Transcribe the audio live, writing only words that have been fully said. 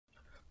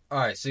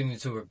Alright,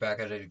 Seemlytuber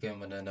back at it again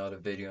with another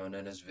video, and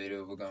in this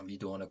video we're going to be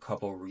doing a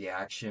couple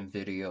reaction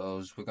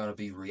videos. We're going to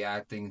be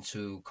reacting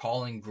to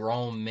calling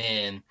grown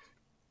men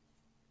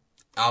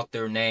out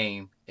their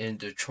name in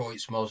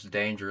Detroit's most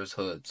dangerous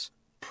hoods.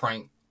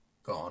 Prank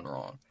gone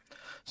wrong.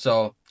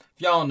 So,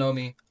 if y'all don't know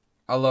me,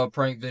 I love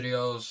prank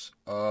videos.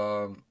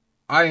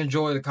 I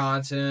enjoy the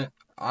content.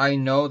 I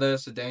know that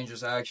it's a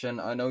dangerous action.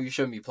 I know you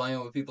shouldn't be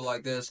playing with people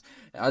like this.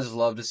 And I just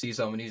love to see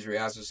some of these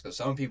reactions because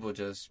some people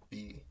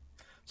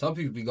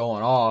be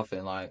going off,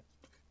 and like,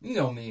 you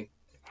know me,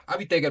 I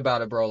be thinking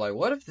about it, bro. Like,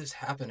 what if this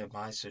happened in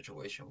my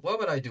situation? What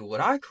would I do?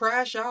 Would I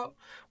crash out?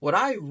 Would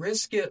I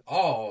risk it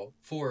all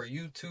for a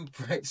YouTube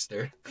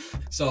prankster?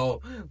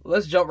 So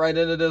let's jump right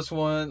into this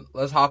one.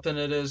 Let's hop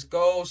into this.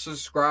 Go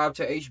subscribe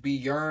to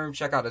HB Yerm.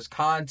 Check out his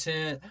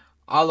content.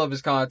 I love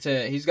his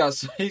content. He's got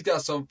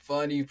some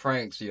funny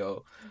pranks,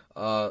 yo.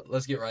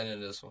 Let's get right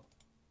into this one.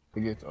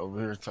 We get over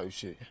here type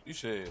shit. You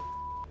said,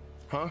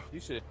 Huh? you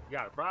said, you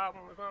got a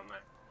problem or something, man?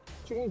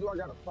 What you mean, do I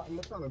got a problem?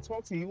 I'm trying to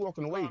talk to you. You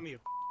walking away. Call me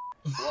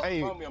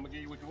Hey. call me, I'm gonna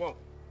give you what you want.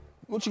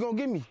 What you gonna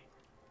give me?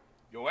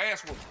 Your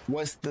ass whooping.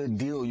 What's the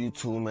deal, you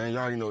two, man?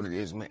 Y'all already know what it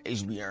is, man.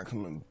 HBR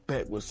coming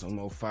back with some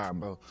more fire,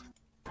 bro.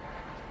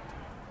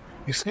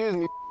 Excuse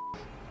me.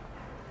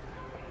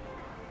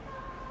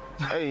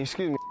 Hey,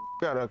 excuse me.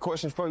 Got a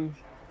question for you,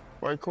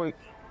 right quick.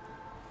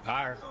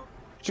 Higher.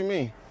 What you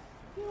mean?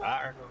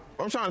 Higher.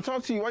 I'm trying to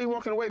talk to you. Why you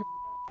walking away?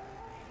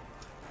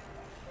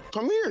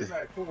 Come here. You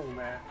got a cool,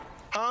 man.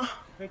 Huh? I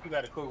think you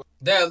got a cool.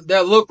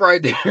 That look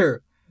right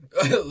there.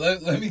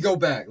 Let me go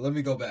back. Let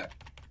me go back.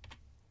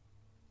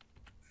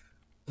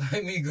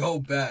 Let me go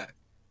back.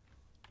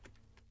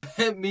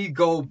 Let me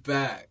go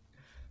back.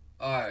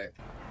 Alright.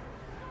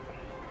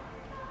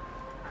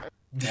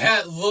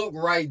 That look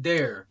right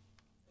there.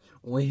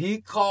 When he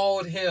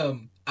called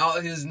him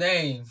out his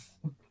name.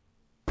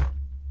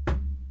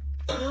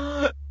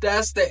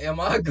 That's the am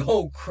I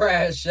gonna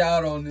crash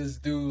out on this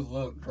dude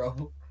look,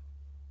 bro.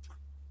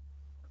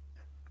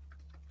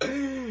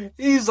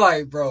 He's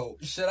like, bro,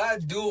 should I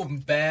do him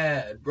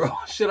bad, bro?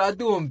 Should I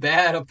do him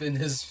bad up in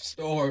this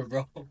store,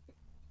 bro?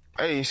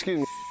 Hey, excuse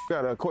me.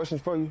 Got a question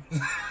for you,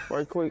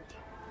 right quick.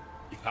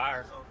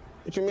 Higher.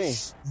 What you mean?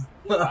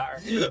 Higher.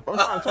 I'm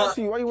trying to talk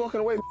to you. Why you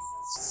walking away?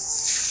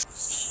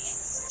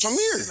 Come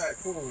You here. got a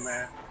cool,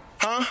 man.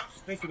 Huh? I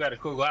think you got to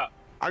cool out.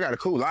 I got a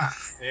cool eye.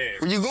 Yeah.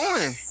 Where you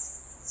going?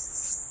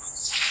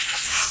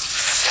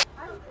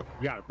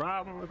 You got a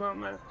problem or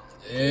something, man?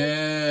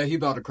 Yeah, he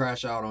about to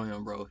crash out on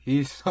him, bro.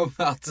 He's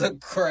about to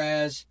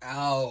crash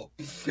out.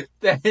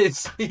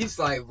 He's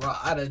like, bro,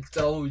 I done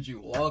told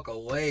you, walk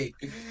away.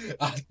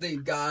 I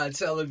think God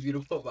telling you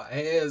to put my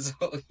hands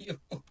on you.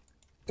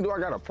 Do I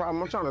got a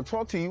problem? I'm trying to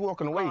talk to you. You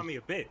walking away. Call me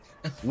a bitch.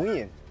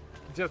 When?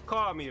 Just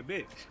call me a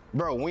bitch.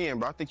 Bro, when,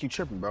 bro? I think you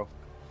tripping, bro.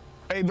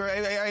 Hey, bro,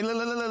 hey,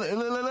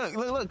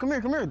 look, come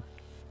here.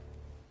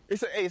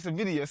 It's a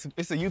video.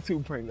 It's a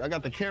YouTube prank. I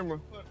got the camera.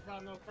 What,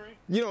 about no prank?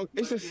 You know,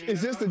 it's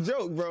just a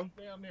joke, bro.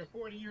 Damn near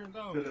 40 years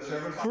old.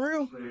 For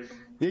real?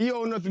 Yeah, you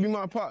old enough to be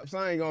my pops.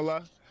 I ain't gonna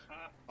lie.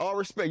 All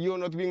respect, you old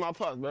enough to be my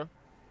pops, bro.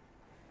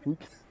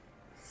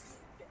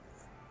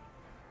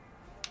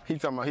 He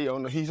talking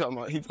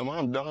about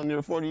I'm down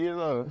near 40 years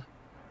old.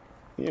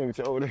 He ain't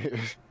so old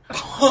age.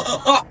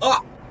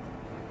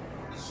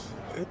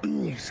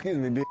 Excuse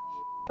me, bitch.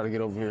 Gotta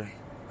get over here.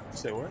 You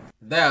said what?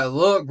 That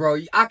look, bro.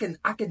 I can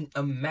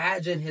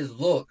imagine his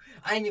look.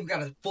 I ain't even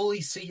gotta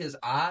fully see his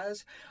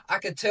eyes. I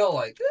could tell,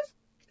 like, this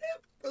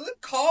brother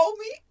called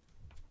me.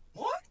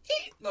 What?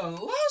 He done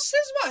lost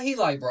his mind. He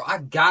like, bro, I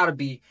gotta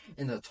be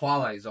in the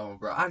Twilight Zone,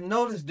 bro. I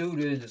know this dude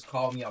didn't just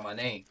call me out my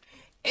name.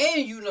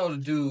 And you know the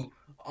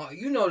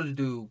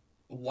dude,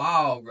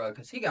 wild, bro,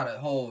 because he got a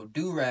whole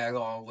do-rag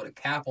on with a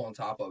cap on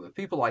top of it.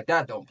 People like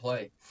that don't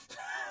play.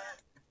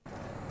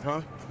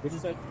 Huh? What'd you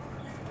say?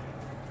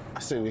 I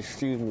said,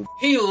 excuse me.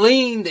 He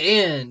leaned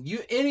in.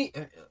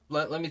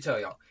 Let me tell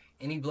y'all,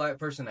 any black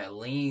person that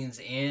leans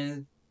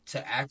in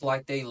to act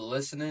like they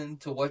listening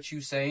to what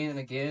you saying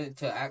again,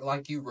 to act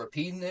like you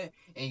repeating it,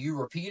 and you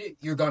repeat it,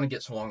 you're gonna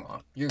get swung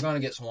on. You're gonna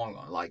get swung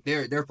on. Like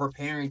they're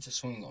preparing to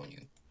swing on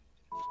you.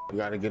 We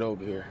gotta get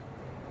over here.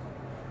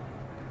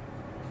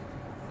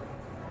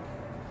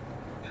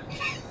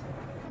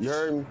 You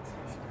heard me?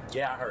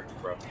 Yeah, I heard you,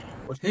 bro.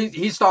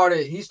 He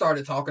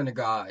started talking to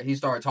God. He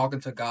started talking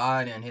to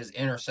God and his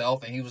inner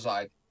self, and he was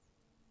like,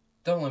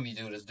 "Don't let me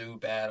do this dude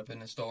bad up in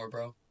the store,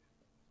 bro."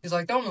 He's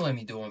like, "Don't let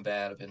me do him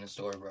bad up in the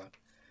store, bro.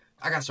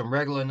 I got some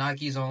regular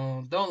Nikes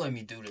on. Don't let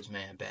me do this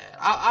man bad.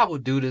 I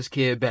would do this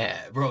kid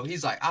bad, bro."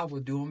 He's like, "I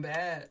would do him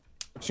bad."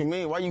 What you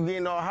mean? Why you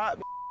getting all hot?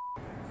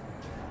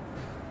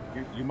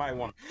 You might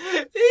want to.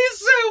 He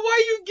said,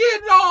 "Why you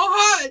getting all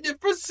hot?" And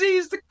it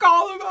proceeds to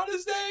call him out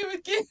his name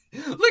again.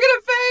 Look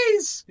at the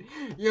face.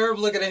 You're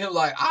looking at him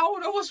like, "I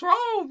don't know what's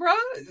wrong, bro."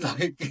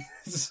 Like,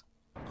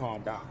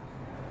 Calm down.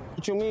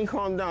 What you mean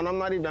calm down? I'm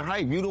not even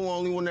hype. You the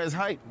only one that's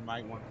hype. You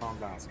might want to calm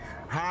down.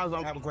 How's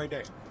I'm Have a great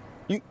day.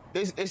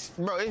 It's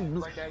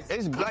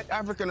Black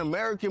African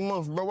American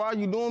month, bro. Why are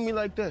you doing me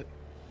like that?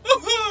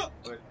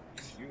 But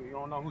You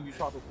don't know who you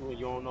talking to, and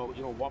you don't know.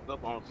 You don't walk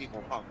up on people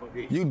and pop up.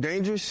 You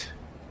dangerous?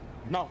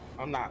 No,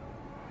 I'm not.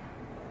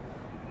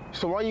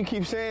 So why you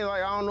keep saying,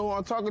 like, I don't know who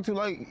I'm talking to,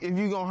 like, if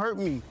you gonna hurt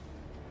me? You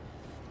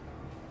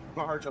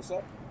gonna hurt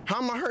yourself?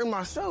 How am I hurting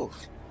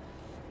myself?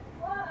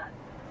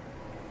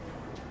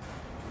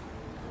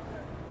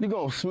 You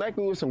gonna smack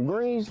me with some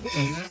greens?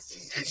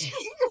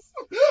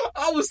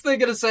 I was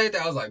thinking the same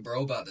thing. I was like,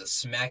 bro, about to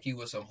smack you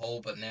with some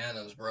whole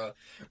bananas, bro.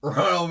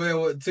 Run over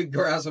here to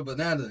grab some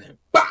bananas and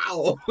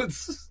bow.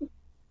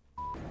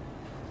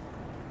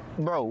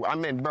 Bro, I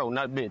meant bro,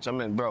 not bitch. I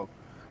meant bro.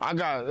 I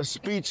got a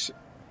speech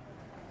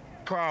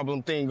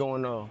problem thing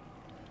going on.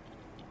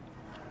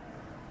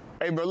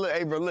 Hey, bro, look.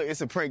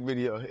 It's a prank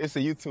video. It's a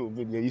YouTube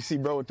video. You see,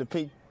 bro, with the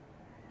pink?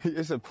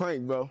 It's a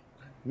prank, bro.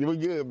 We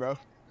good, bro.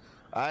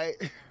 All right?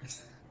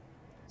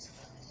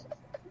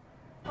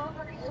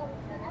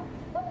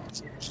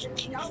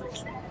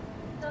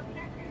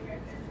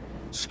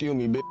 Excuse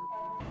me, bitch.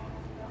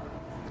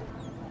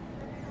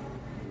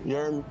 You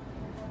heard me?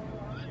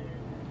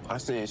 I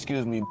said,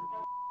 excuse me.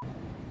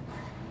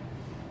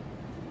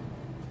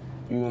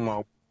 You in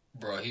my...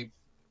 Bro,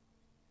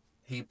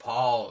 he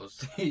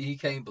paused. He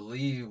can't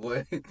believe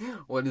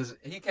what is.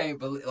 He can't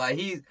believe, like,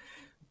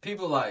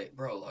 people like,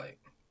 bro, like,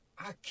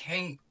 I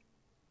can't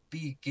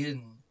be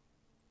getting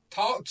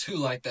talked to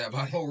like that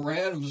by no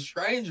random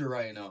stranger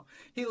right now.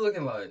 He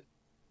looking like,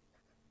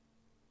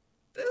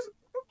 this is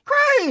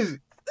crazy.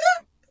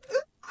 This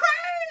is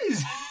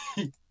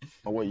crazy.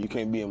 My way, you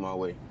can't be in my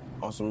way.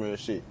 On some real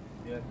shit.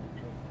 Yeah.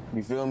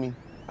 You feel me?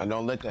 I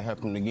don't let that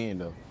happen again,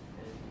 though.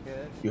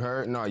 You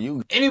heard? No,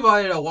 you...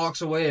 Anybody that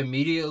walks away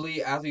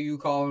immediately after you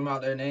call them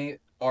out their name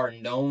are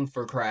known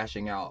for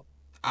crashing out.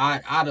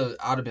 I'd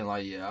have been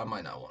like, yeah, I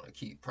might not want to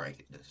keep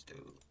pranking this dude.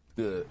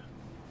 Good.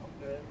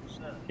 Okay,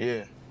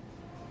 Yeah.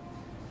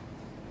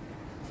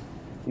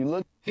 You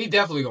look... He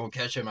definitely gonna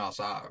catch him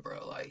outside,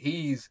 bro. Like,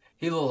 he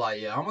look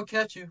like, yeah, I'm gonna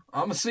catch you.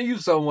 I'm gonna see you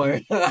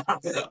somewhere. I'm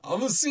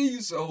gonna see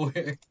you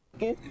somewhere.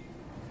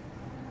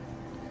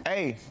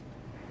 Hey,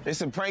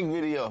 it's a prank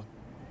video.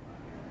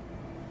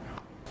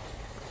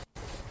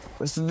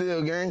 What's the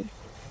deal, gang?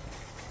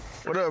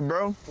 What up,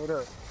 bro? What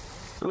up?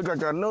 Look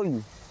like I know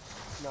you.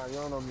 Nah, you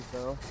don't know me,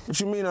 fam. What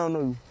you mean I don't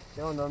know you?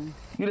 You don't know me.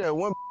 You that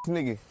one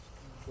nigga.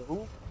 The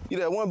who? You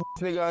that one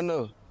nigga I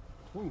know.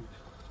 Who?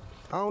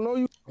 I don't know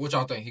you. What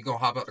y'all think? He gonna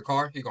hop out the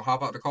car? He gonna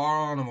hop out the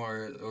car on him,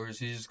 or is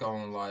he just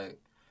gonna, like,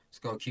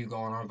 just gonna keep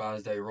going on about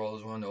his day, roll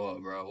his window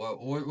up, bro?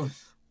 What?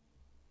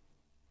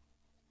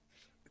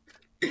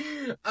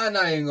 I'm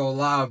not even gonna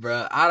lie,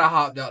 bro. I'd have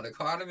hopped out the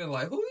car and been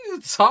like, who you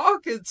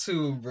talking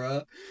to,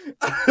 bro?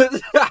 I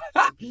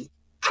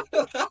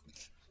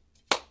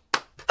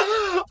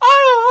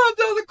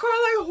hopped out the car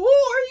like, who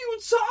are you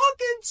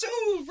talking to,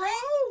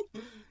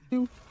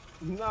 bro?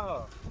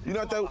 Nah. You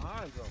not that...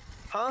 Alejandro.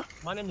 Huh?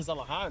 My name is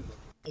Alejandro.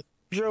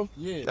 Joe?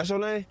 Yeah. That's your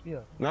name?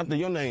 Yeah. Not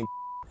your name.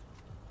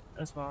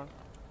 That's fine.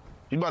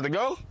 You about to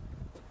go?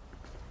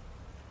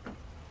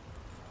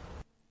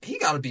 He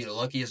gotta be the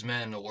luckiest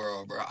man in the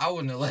world, bro. I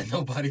wouldn't have let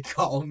nobody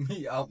call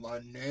me out my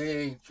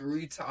name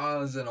 3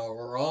 times in a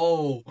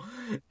row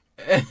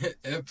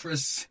and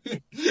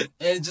proceed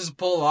and just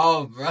pull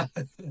off, bro.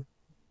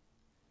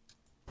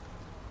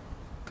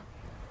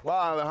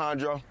 Why,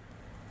 Alejandro?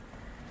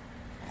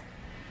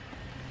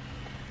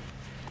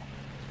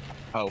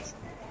 Oh.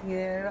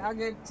 Yeah, I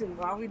get to.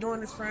 Why we doing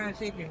this fried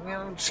chicken? You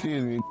know?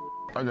 Excuse me.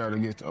 I gotta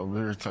get over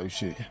here type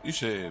shit. You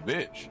said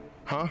bitch.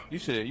 Huh? You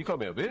said you call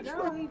me a bitch?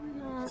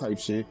 Type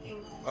shit.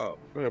 Oh,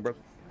 go ahead, brother.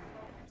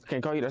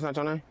 Can't call you. That's not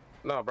your name?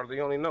 No, brother, you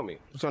don't even know me.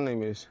 What's your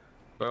name is?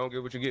 But I don't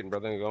get what you're getting,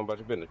 brother. Ain't going about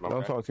your business, my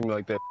Don't guy. talk to me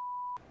like that.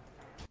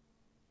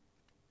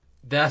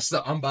 That's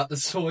the I'm about to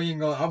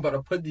swing on. I'm about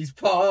to put these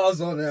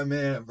paws on that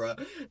man, bro.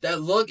 That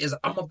look is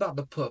I'm about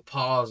to put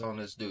paws on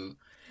this dude.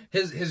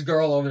 His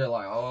girl over there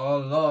like, oh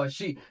Lord,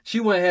 she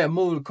went ahead and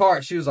moved the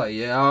cart. She was like,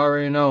 yeah, I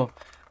already know.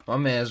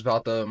 I'm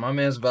about to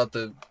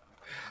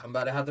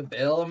have to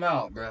bail him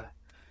out, bro.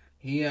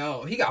 He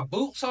got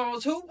boots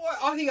on too, boy.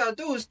 All he gotta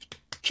do is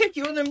kick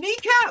you in them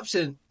kneecaps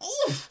and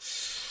ooh,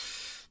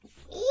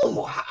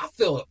 I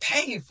feel the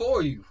pain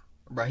for you,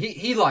 bro.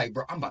 He like,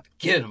 bro, I'm about to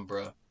get him,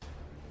 bro.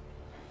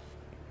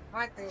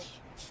 Like that.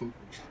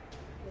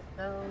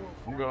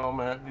 I'm going,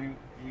 man.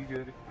 You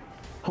get it.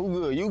 Who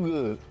good? You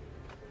good?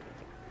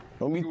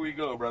 Don't be... Where you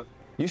going, brother?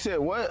 You said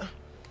what?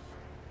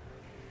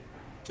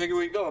 Take it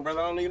where you going, brother.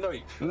 I don't even know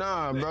you.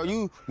 Nah, bro.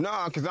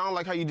 Nah, because I don't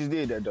like how you just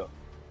did that, though.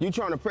 You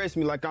trying to press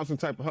me like I'm some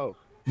type of hoe.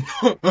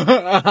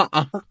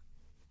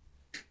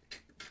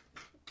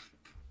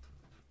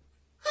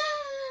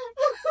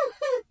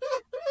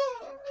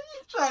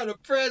 Trying to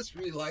press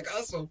me like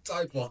I'm some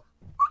type of...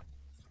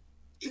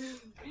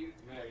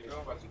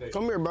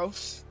 Come here, bro.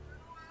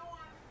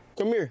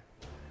 Come here.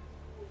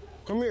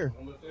 Come here.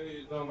 I'm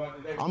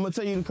gonna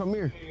tell you to come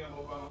here.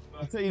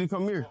 I'll tell you to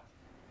come here.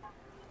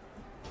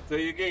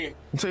 Say it again.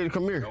 I'll tell you to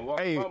come here. Don't walk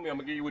Hey, on me. I'm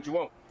gonna give you what you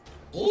want.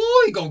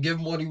 Ooh, he gonna give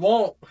him what he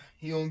want.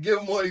 He gonna give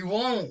him what he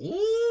want.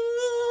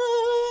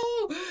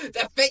 Ooh,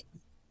 that fake.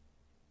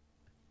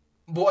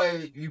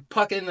 boy, you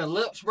pucking the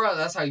lips, bro.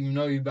 That's how you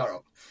know you better.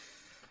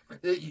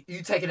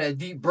 You taking that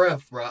deep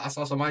breath, bro. I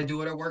saw somebody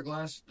do it at work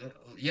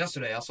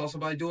yesterday. I saw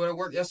somebody do it at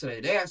work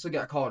yesterday. They actually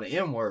got called the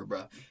N word,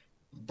 bro.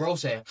 Bro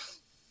said,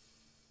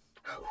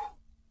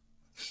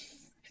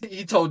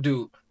 he told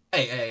dude,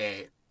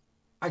 hey,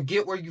 I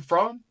get where you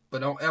from,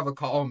 but don't ever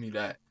call me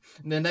that.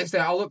 And the next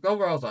thing I looked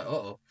over, I was like,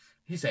 uh-oh.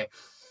 He said,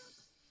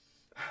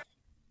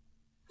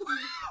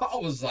 I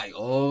was like,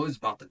 oh, it's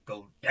about to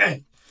go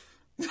dang.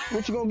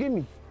 What you gonna give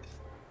me?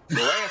 Your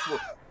ass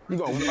whoop. You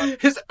gonna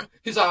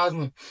His eyes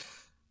went,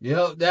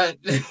 yep, that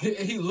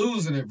he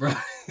losing it, bro.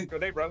 Your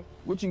day, brother.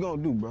 What you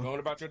gonna do, bro? Going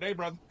about your day,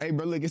 brother. Hey,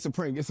 bro, look, it's a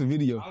prank. It's a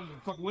video. I don't give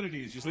a fuck what it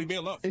is. Just leave me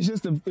alone. It's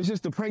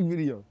just a prank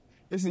video.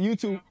 It's a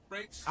YouTube.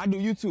 Breaks. I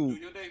do Do YouTube.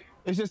 your day.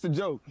 It's just a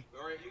joke.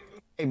 All right, you.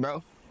 Hey,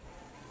 bro.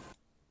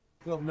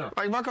 No.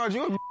 Like, if I called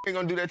you, you ain't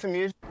gonna do that to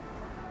me.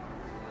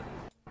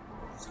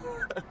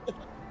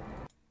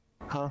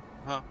 Huh?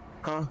 Huh?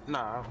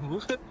 Nah.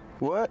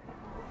 What?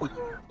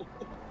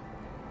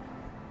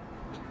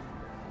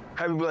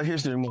 Happy Black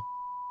History Month.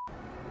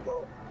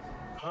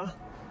 Huh?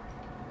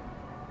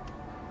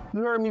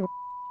 You heard me?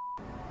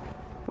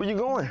 Where you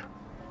going?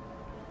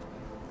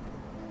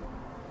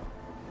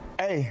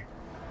 Hey,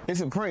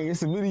 it's a prank.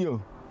 It's a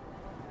video.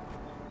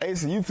 Hey,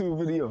 it's a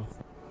YouTube video.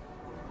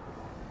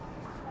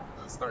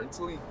 Starting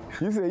tweet.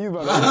 You said you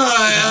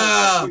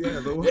about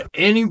to.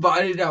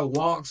 Anybody that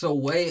walks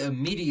away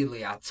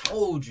immediately, I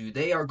told you,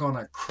 they are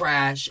gonna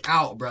crash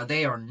out, bro.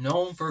 They are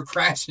known for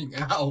crashing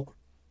out.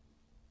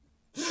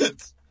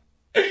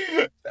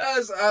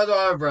 I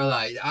know, bro.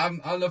 Like I'm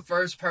the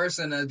first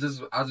person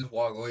that I just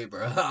walk away,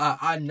 bro.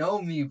 I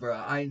know me, bro.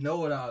 I know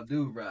what I'll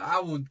do, bro. I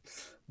would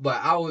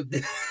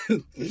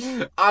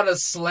I'd have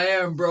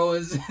slammed bro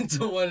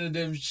into one of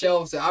them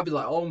shelves and I'd be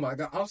like, oh my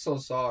god, I'm so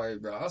sorry,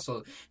 bro.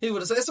 He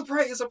would have said, it's a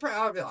prank.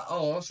 I'd be like,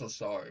 oh, I'm so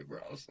sorry, bro.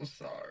 I'm so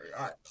sorry.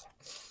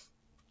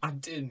 I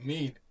didn't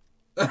mean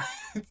it.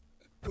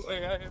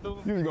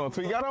 You was gonna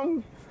tweak out on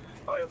me?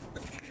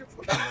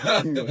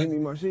 You gonna hit me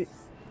my shit?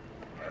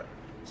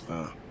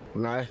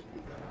 Nah,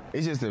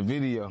 it's just a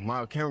video.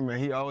 My cameraman,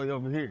 he always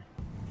over here.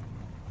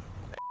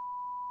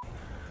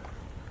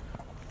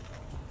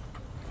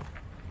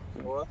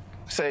 What?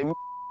 Say, you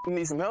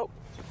need some help?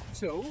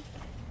 So?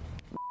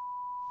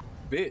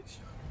 Bitch.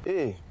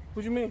 Yeah.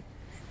 What you mean?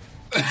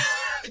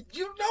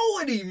 You know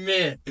what he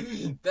meant.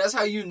 That's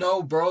how you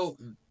know, bro.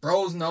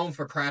 Bro's known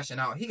for crashing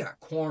out. He got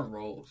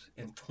cornrows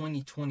in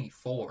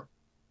 2024.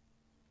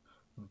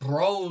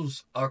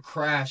 Bro's a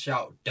crash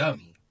out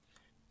dummy.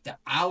 The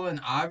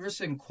Allen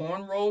Iverson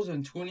cornrows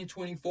in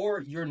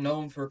 2024, you're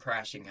known for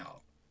crashing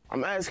out.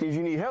 I'm asking if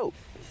you need help.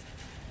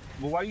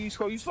 Well, why you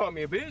call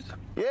me a bitch?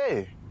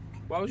 Yeah.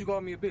 Why would you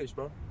call me a bitch,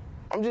 bro?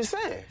 I'm just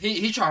saying.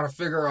 He trying to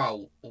figure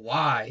out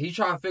why. He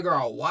trying to figure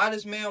out why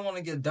this man want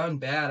to get done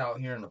bad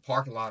out here in the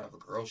parking lot of a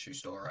grocery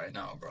store right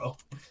now, bro.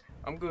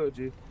 I'm good,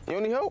 G.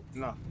 You need help?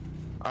 Nah.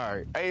 All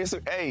right.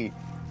 Hey,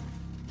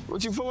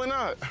 what you pulling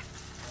out?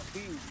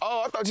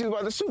 Oh, I thought you was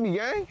about to shoot me,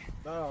 gang.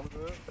 Nah, I'm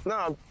good.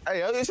 Nah,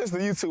 hey, it's just a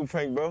YouTube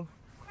prank, bro.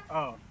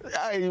 Oh.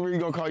 I ain't really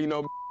gonna call you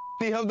no.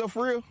 Need help though,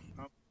 for real?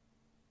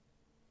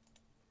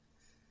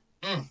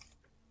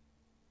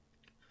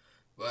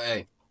 But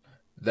hey,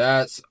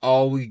 that's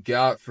all we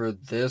got for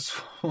this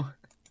one.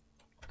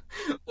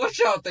 What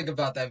y'all think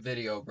about that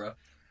video, bro?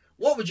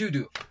 What would you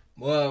do?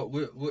 Well,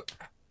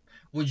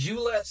 would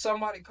you let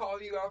somebody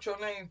call you out your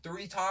name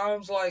 3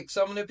 times like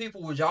some of the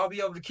people? Would y'all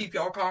be able to keep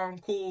y'all calm,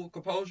 cool,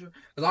 composure?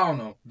 Because I don't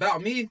know.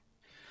 About me,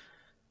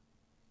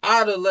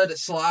 I'd have let it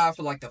slide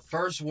for like the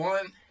first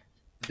one.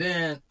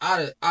 Then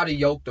I'd have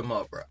yoked him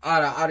up, bro.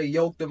 I'd have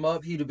yoked him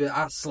up.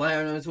 I'd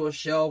slammed him into a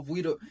shelf.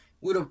 We'd have,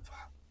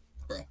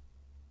 bro.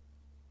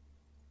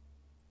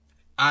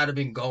 I'd have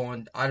been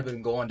going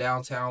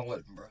downtown with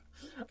him, bro.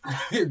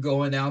 You're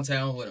going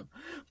downtown with him.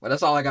 But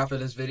that's all I got for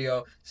this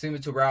video.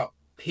 Seemlytuber out.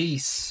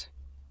 Peace.